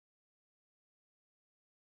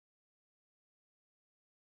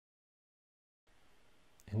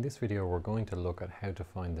In this video, we're going to look at how to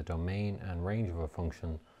find the domain and range of a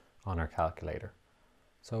function on our calculator.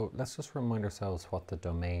 So let's just remind ourselves what the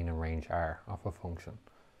domain and range are of a function.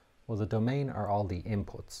 Well, the domain are all the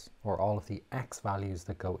inputs, or all of the x values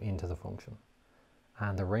that go into the function.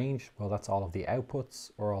 And the range, well, that's all of the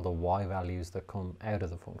outputs, or all the y values that come out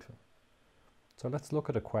of the function. So let's look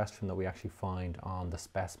at a question that we actually find on the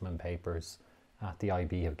specimen papers that the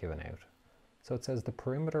IB have given out. So it says the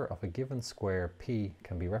perimeter of a given square P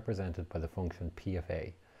can be represented by the function P of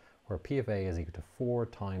A, where P of A is equal to 4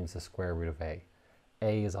 times the square root of A.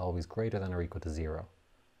 A is always greater than or equal to 0,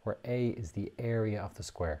 where A is the area of the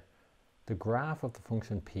square. The graph of the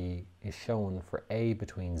function P is shown for A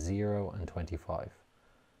between 0 and 25.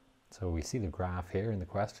 So we see the graph here in the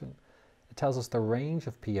question. It tells us the range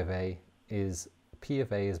of P of A is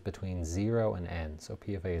between 0 and n. So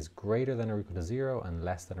P of A is greater than or equal to 0 and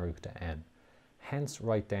less than or equal to n. Hence,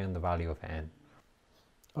 write down the value of n.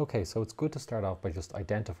 Okay, so it's good to start off by just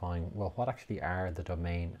identifying, well, what actually are the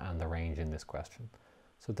domain and the range in this question.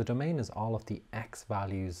 So the domain is all of the x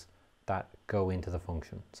values that go into the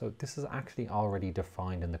function. So this is actually already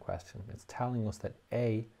defined in the question. It's telling us that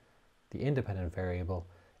a, the independent variable,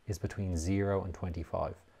 is between 0 and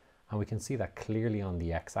 25. And we can see that clearly on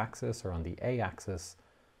the x-axis or on the a-axis.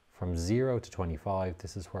 From 0 to 25,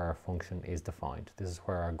 this is where our function is defined. This is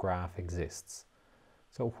where our graph exists.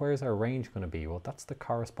 So where's our range going to be? Well, that's the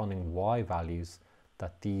corresponding y values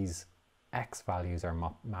that these x values are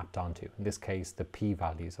mapped onto. In this case, the p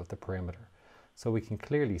values of the perimeter. So we can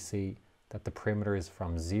clearly see that the perimeter is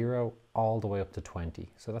from 0 all the way up to 20.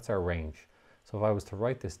 So that's our range. So if I was to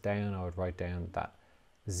write this down, I would write down that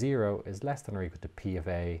 0 is less than or equal to p of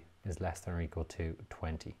a is less than or equal to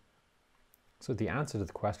 20. So the answer to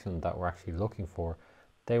the question that we're actually looking for,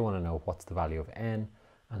 they want to know what's the value of n,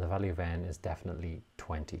 and the value of n is definitely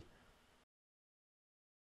 20.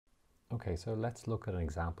 Okay, so let's look at an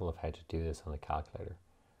example of how to do this on the calculator.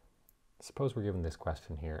 Suppose we're given this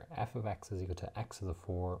question here: f of x is equal to x to the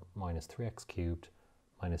 4 minus 3x cubed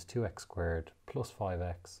minus 2x squared plus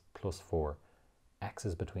 5x plus 4. X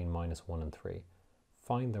is between minus 1 and 3.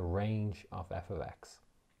 Find the range of f of x.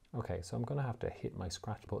 Okay, so I'm going to have to hit my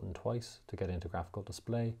scratch button twice to get into graphical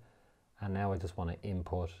display, and now I just want to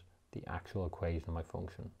input the actual equation of my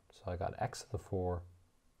function. So I got x to the 4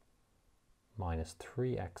 minus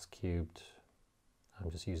 3x cubed.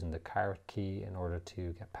 I'm just using the caret key in order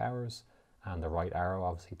to get powers, and the right arrow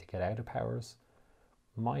obviously to get out of powers,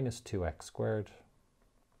 minus 2x squared,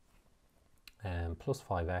 and plus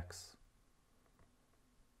 5x,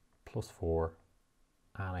 plus 4,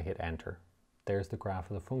 and I hit enter. There's the graph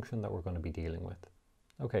of the function that we're going to be dealing with.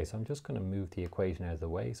 Okay, so I'm just going to move the equation out of the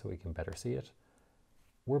way so we can better see it.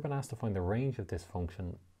 We're been asked to find the range of this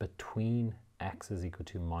function between x is equal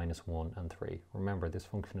to minus 1 and 3. Remember, this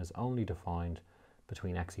function is only defined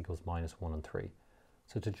between x equals minus 1 and 3.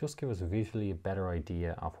 So to just give us visually a better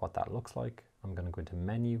idea of what that looks like, I'm going to go into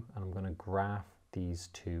menu and I'm going to graph these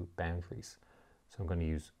two boundaries. So I'm going to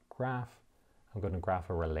use graph. I'm going to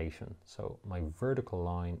graph a relation. So my vertical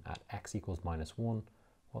line at x equals minus 1,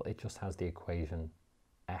 well, it just has the equation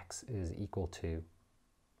x is equal to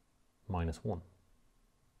minus 1.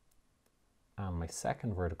 And my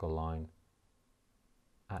second vertical line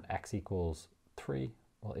at x equals 3,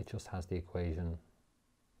 well, it just has the equation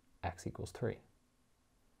x equals 3.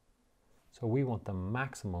 So we want the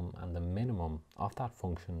maximum and the minimum of that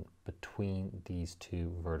function between these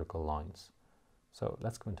two vertical lines. So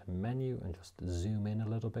let's go into menu and just zoom in a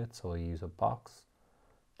little bit. So I use a box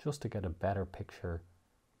just to get a better picture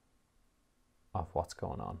of what's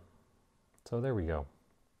going on. So there we go.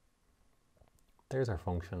 There's our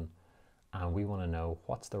function, and we want to know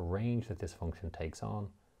what's the range that this function takes on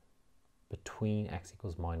between x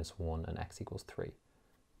equals minus 1 and x equals 3.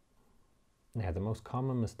 Now, the most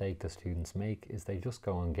common mistake the students make is they just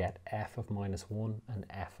go and get f of minus 1 and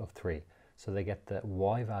f of 3. So they get the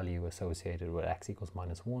y value associated with x equals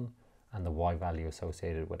minus 1 and the y value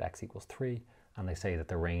associated with x equals 3, and they say that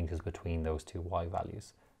the range is between those two y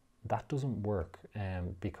values. That doesn't work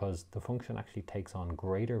because the function actually takes on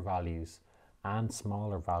greater values and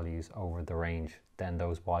smaller values over the range than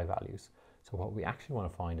those y values. So what we actually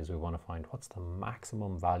want to find is we want to find what's the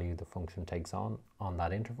maximum value the function takes on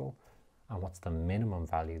that interval, and what's the minimum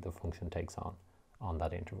value the function takes on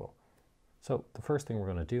that interval. So the first thing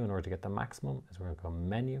we're going to do in order to get the maximum is we're going to go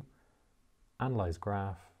menu, analyze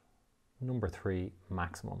graph, number 3,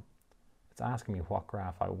 maximum. It's asking me what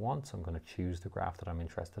graph I want, so I'm going to choose the graph that I'm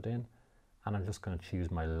interested in, and I'm just going to choose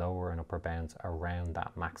my lower and upper bounds around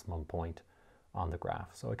that maximum point on the graph.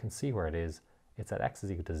 So I can see where it is. It's at x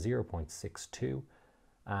is equal to 0.62,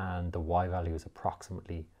 and the y value is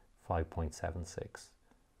approximately 5.76.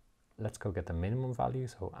 Let's go get the minimum value.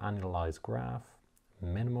 So analyze graph,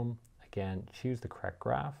 minimum, again, choose the correct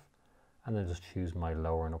graph, and then just choose my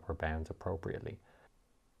lower and upper bounds appropriately.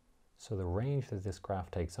 So the range that this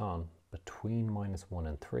graph takes on between -1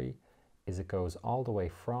 and 3 is it goes all the way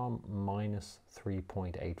from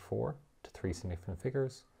 -3.84 to 3 significant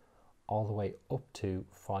figures, all the way up to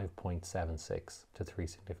 5.76 to 3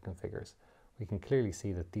 significant figures. We can clearly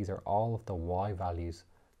see that these are all of the y values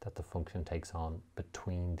that the function takes on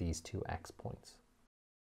between these two x points.